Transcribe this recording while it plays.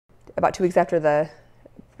about 2 weeks after the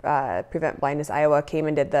Prevent Blindness Iowa came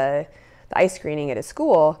and did the eye screening at his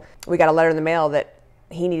school, we got a letter in the mail that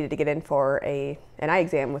he needed to get in for an eye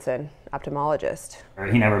exam with an ophthalmologist.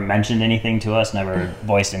 He never mentioned anything to us, never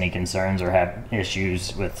voiced any concerns or had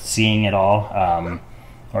issues with seeing at all,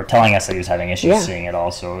 or telling us that he was having issues seeing at all.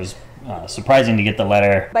 So it was surprising to get the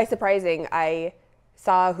letter. By surprising, I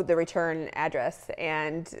saw the return address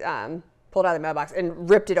and pulled out of the mailbox and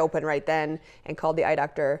ripped it open right then and called the eye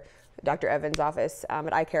doctor, Dr. Evans' office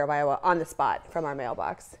at Eye Care of Iowa, on the spot from our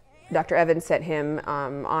mailbox. Dr. Evans sent him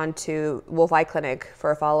on to Wolf Eye Clinic for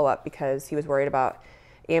a follow-up because he was worried about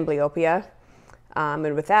amblyopia.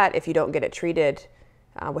 And with that, if you don't get it treated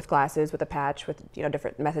with glasses, with a patch, with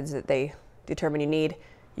different methods that they determine you need,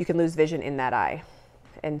 you can lose vision in that eye.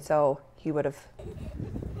 And so he would have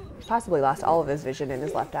possibly lost all of his vision in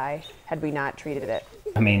his left eye had we not treated it.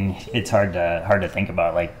 I mean, it's hard to think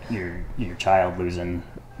about, like, your child losing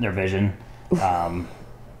their vision.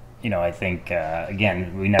 I think,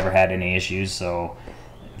 again, we never had any issues, so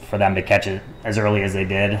for them to catch it as early as they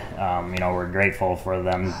did, we're grateful for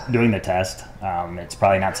them doing the test. It's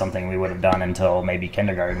probably not something we would have done until maybe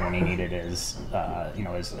kindergarten when he needed his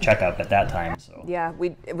checkup at that time. So. Yeah,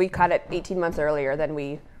 we caught it 18 months earlier than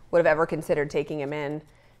we would have ever considered taking him in,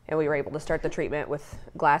 and we were able to start the treatment with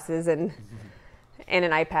glasses and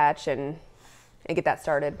an eye patch and get that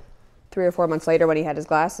started. 3 or 4 months later, when he had his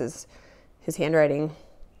glasses, his handwriting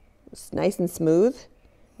was nice and smooth.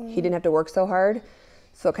 He didn't have to work so hard.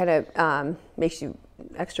 So it kind of makes you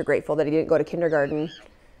extra grateful that he didn't go to kindergarten,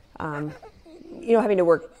 having to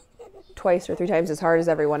work 2 or 3 times as hard as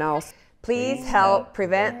everyone else. Please help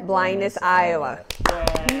Prevent Blindness Iowa.